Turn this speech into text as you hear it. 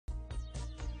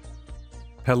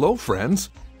Hello friends,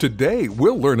 today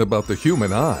we'll learn about the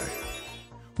human eye.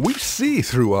 We see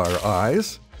through our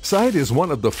eyes. Sight is one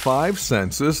of the 5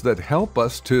 senses that help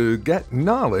us to get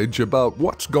knowledge about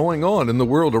what's going on in the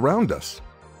world around us.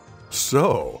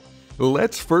 So,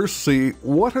 let's first see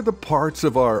what are the parts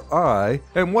of our eye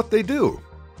and what they do.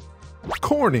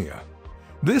 Cornea.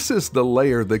 This is the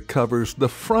layer that covers the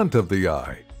front of the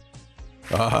eye.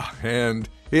 And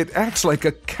it acts like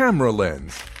a camera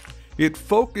lens. It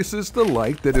focuses the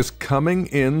light that is coming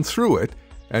in through it,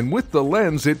 and with the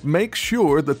lens it makes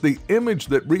sure that the image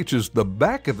that reaches the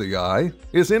back of the eye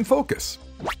is in focus.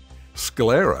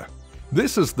 Sclera.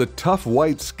 This is the tough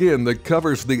white skin that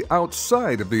covers the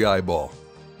outside of the eyeball.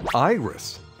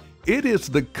 Iris. It is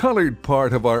the colored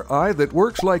part of our eye that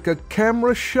works like a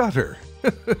camera shutter.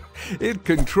 It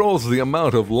controls the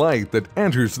amount of light that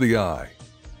enters the eye.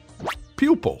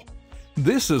 Pupil.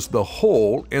 This is the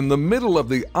hole in the middle of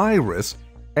the iris,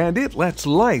 and it lets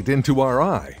light into our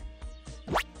eye.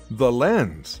 The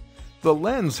lens. The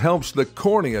lens helps the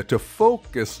cornea to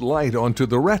focus light onto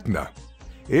the retina.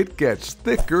 It gets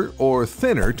thicker or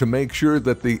thinner to make sure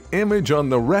that the image on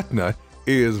the retina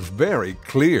is very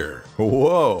clear.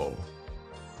 Whoa!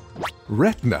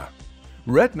 Retina.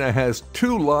 Retina has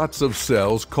 2 lots of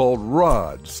cells called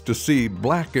rods to see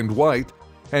black and white,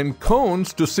 and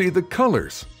cones to see the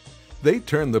colors. They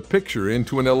turn the picture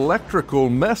into an electrical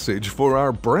message for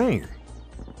our brain.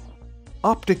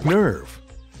 Optic nerve.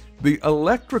 The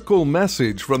electrical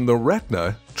message from the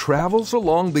retina travels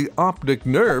along the optic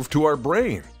nerve to our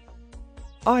brain.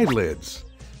 Eyelids.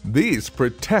 These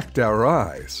protect our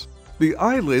eyes. The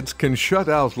eyelids can shut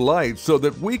out light so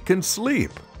that we can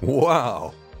sleep.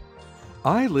 Wow!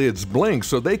 Eyelids blink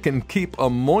so they can keep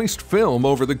a moist film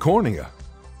over the cornea.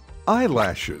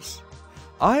 Eyelashes.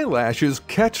 Eyelashes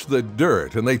catch the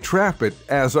dirt and they trap it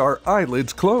as our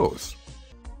eyelids close.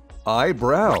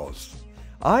 Eyebrows.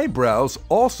 Eyebrows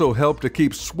also help to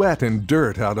keep sweat and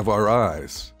dirt out of our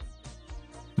eyes.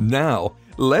 Now,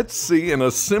 let's see in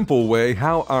a simple way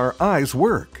how our eyes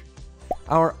work.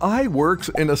 Our eye works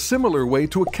in a similar way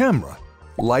to a camera.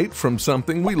 Light from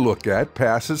something we look at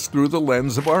passes through the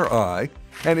lens of our eye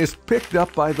and is picked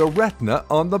up by the retina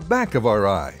on the back of our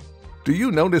eye. Do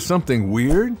you notice something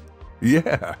weird?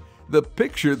 Yeah, the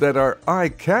picture that our eye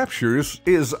captures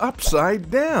is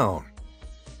upside down.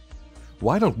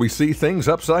 Why don't we see things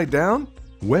upside down?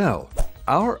 Well,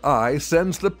 our eye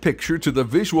sends the picture to the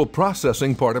visual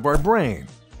processing part of our brain,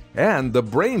 and the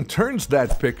brain turns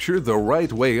that picture the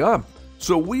right way up,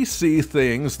 so we see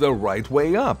things the right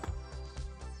way up.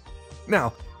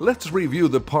 Now, let's review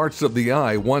the parts of the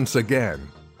eye once again.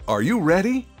 Are you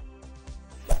ready?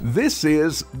 This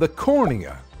is the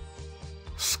cornea,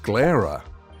 sclera,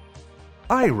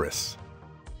 iris,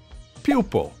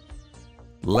 pupil,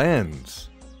 lens,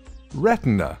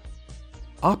 retina,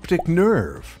 optic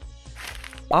nerve,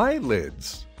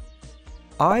 eyelids,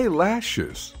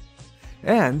 eyelashes,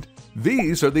 and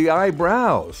these are the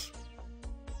eyebrows.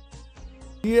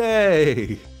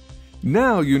 Yay!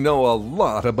 Now you know a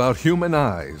lot about human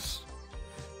eyes.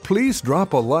 Please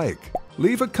drop a like,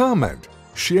 leave a comment,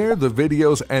 share the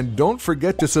videos, and don't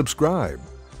forget to subscribe.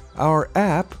 Our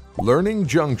app, Learning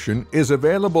Junction, is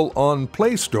available on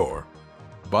Play Store.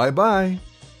 Bye-bye.